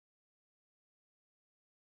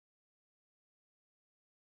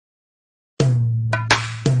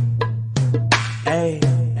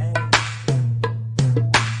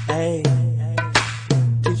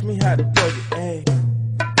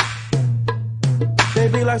They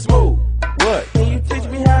be like, smooth, what? Can you teach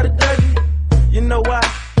me how to Dougie? You know why?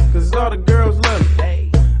 Cause all the girls love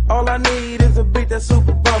me. All I need is a beat that's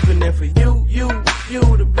super bumpin'. And for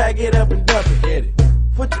you to back it up and dump it. Get it?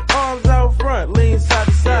 Put your arms out front, lean side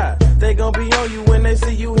to side. They gon' be on you when they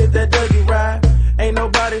see you hit that Dougie ride. Ain't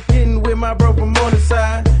nobody hitting with my bro from on the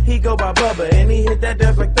side. He go by Bubba and he hit that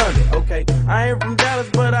dance like thunder. Okay, I ain't from Dallas,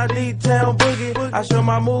 but I need town boogie. I show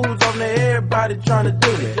my moves on to everybody tryna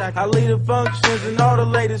do me. I lead the functions and all the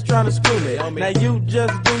ladies tryna screw me. Now you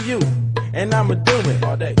just do you, and I'ma do it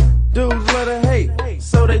all day. Dudes love to hate,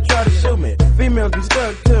 so they try to shoot me. Females be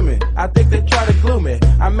stuck to me, I think they try to glue me.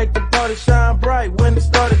 I make the party shine bright when it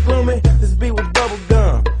started gloomy. This beat was bubble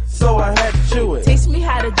gum, so I had to chew it. Taste me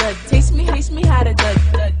how to Dougie, taste me how to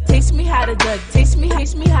Dougie, taste me how to Dougie, taste me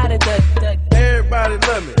how to Dougie. Everybody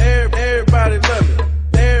love me, everybody love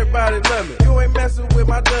me, everybody love me. You ain't messing with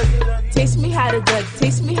my Dougie. Taste me how to Dougie,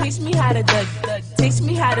 taste me how to Dougie, taste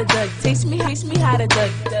me how to Dougie, taste me how to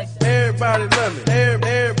Dougie. Everybody love me,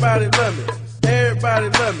 everybody love me, everybody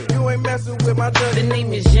love me. You ain't messing with my Dougie. The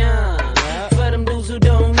name is John. For them dudes who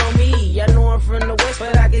don't know me, I know I'm from the West,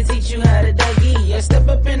 but I can teach you how to Dougie. I step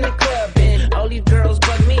up in the club and all these girls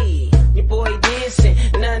but me. Your boy dancing,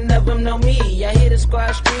 none of them know me. I hear the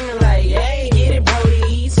squad screaming like, hey, get it,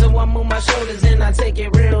 Brody. So I move my shoulders and I take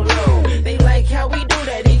it real low. They like how we do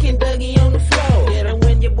that, he can Dougie on the floor. And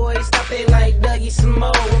when your boy stop, they like Dougie some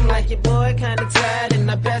more. I'm like, your boy kinda tired,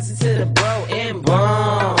 and I pass it to the bro and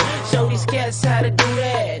boom. Show these cats how to do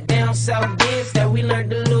that. Down south dance that we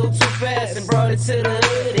learned a little too fast and brought it to the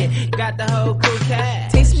hood and got the whole crew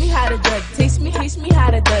cat. Taste me how to Dougie, taste me how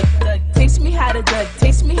to Dougie, taste me how to Dougie,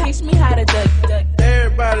 taste me how to Dougie.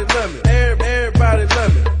 Everybody love me, everybody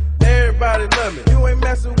love me, everybody love me. You ain't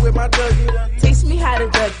messing with my Dougie. Taste me how to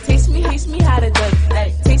Dougie, taste me how to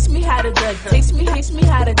Dougie, taste me how to Dougie, taste me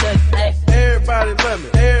how to Dougie. Everybody love me,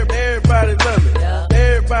 everybody love me,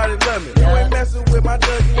 everybody love me. You ain't messing with my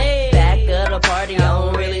Dougie. Back of the party, I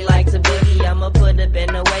don't really like to boogie. I'ma put a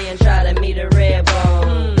pen away and try to meet a red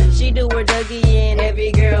bone. She do her Dougie and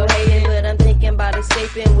every girl hating, but I'm thinking about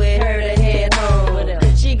escaping with her to head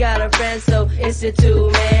home. She got a friend, so it's a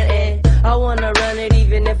two-man, and I wanna run it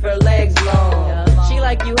even if her legs long. She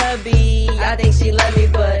like you hubby, I think she love me,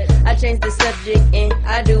 but I changed the subject and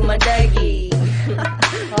I do my Dougie.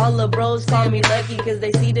 All the bros call me lucky cause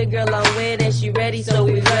they see the girl I'm with and she ready, so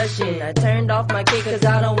we rushing. I turned off my kick cause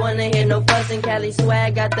I don't wanna hear no fussing. Cali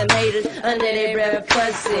swag got them haters under their breath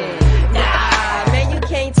fussing. Nah, man, you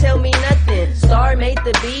can't tell me nothing. Star made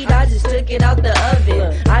the beat, I just took it out the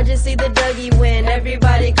oven. I just see the Dougie win,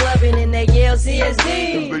 everybody clubbing and they yell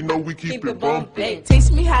CSD. They know we keep it bumping.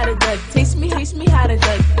 Taste me how to Dougie, taste me how to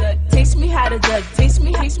Dougie, taste me how to Dougie, taste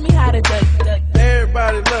me how to Dougie.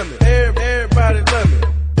 Everybody love me, everybody love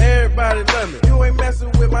me, everybody love me. You ain't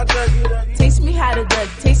messing with my Dougie. Taste me how to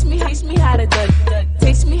Dougie, taste me